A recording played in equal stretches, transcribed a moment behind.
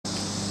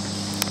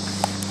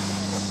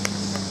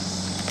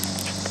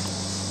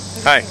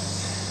Hi,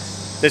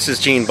 this is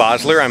Gene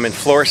Bosler. I'm in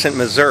Florissant,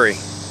 Missouri,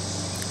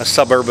 a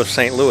suburb of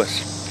St.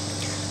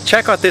 Louis.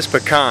 Check out this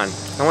pecan.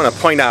 I want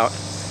to point out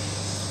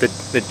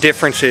the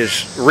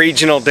differences,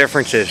 regional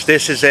differences.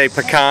 This is a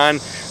pecan,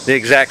 the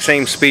exact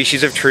same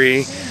species of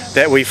tree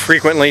that we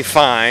frequently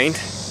find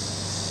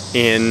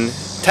in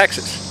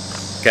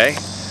Texas, okay?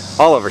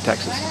 All over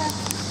Texas.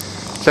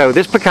 So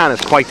this pecan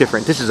is quite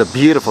different. This is a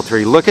beautiful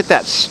tree. Look at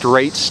that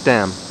straight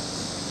stem.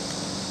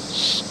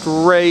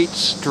 Straight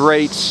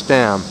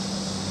stem.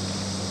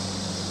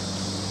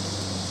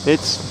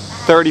 It's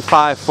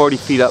 35, 40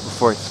 feet up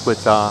before it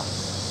splits off.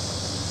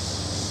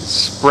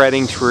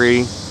 Spreading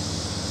tree.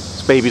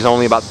 This baby's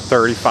only about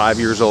 35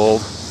 years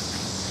old.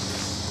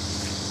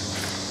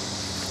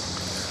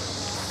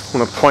 I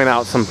want to point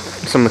out some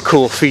of the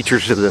cool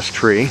features of this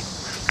tree.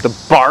 The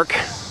bark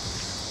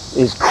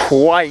is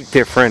quite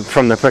different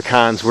from the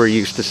pecans we're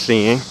used to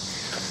seeing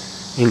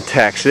in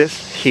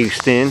Texas,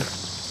 Houston,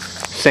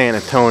 San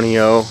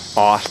Antonio,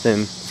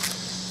 Austin,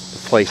 the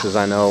places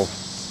I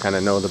kind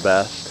of know the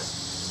best.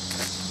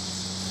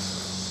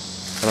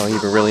 I don't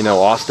even really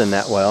know Austin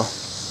that well.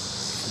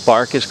 The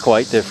bark is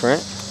quite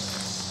different.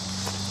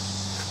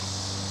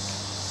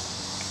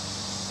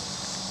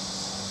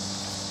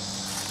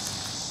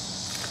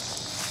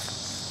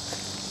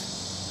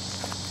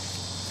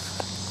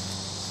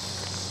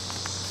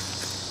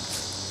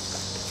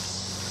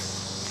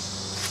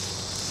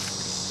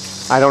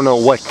 I don't know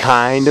what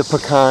kind of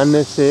pecan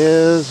this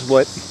is,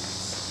 what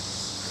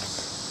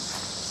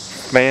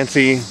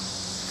fancy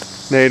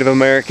Native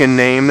American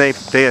name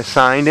they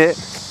assigned it.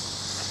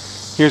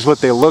 Here's what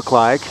they look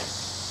like.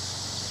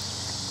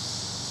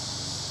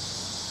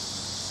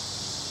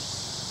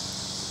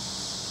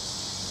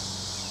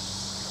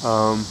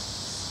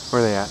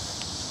 Where are they at?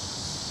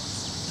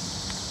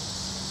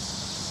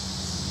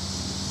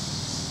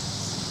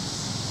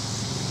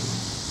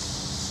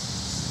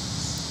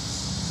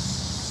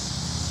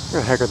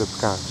 Where the heck are the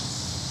pecans?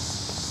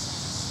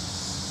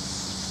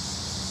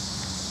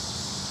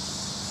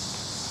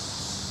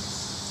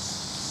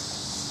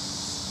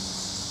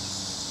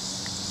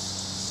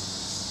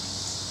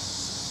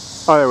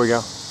 Oh, there we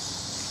go.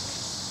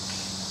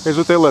 Here's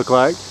what they look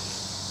like.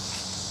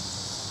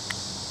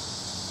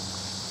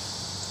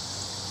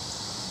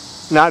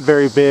 Not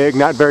very big,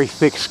 not very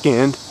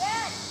thick-skinned.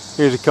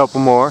 Here's a couple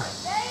more.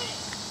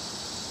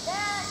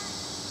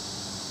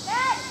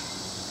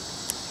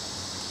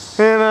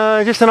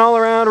 And just an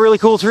all-around really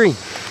cool tree.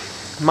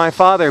 My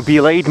father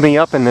belayed me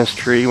up in this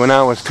tree when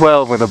I was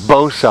 12 with a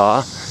bow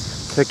saw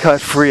to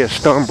cut free a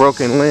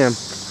stone-broken limb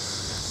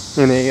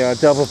in a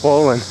double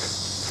bowling.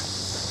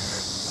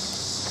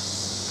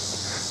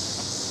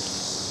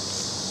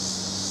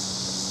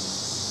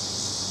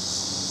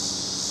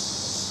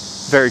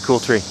 Very cool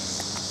tree.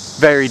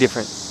 Very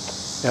different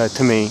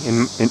to me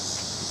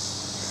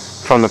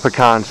from the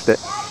pecans that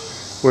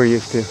we're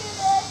used to.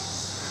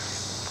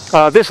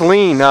 This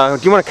lean, do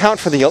you want to count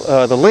for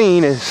the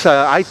lean? Is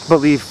I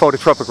believe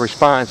phototropic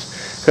response,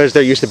 because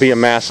there used to be a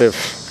massive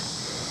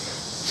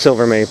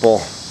silver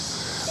maple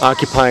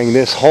occupying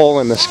this hole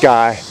in the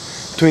sky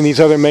between these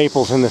other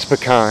maples and this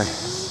pecan.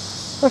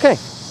 Okay,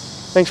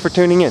 thanks for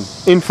tuning in.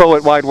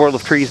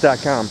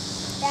 Info@wideworldoftrees.com.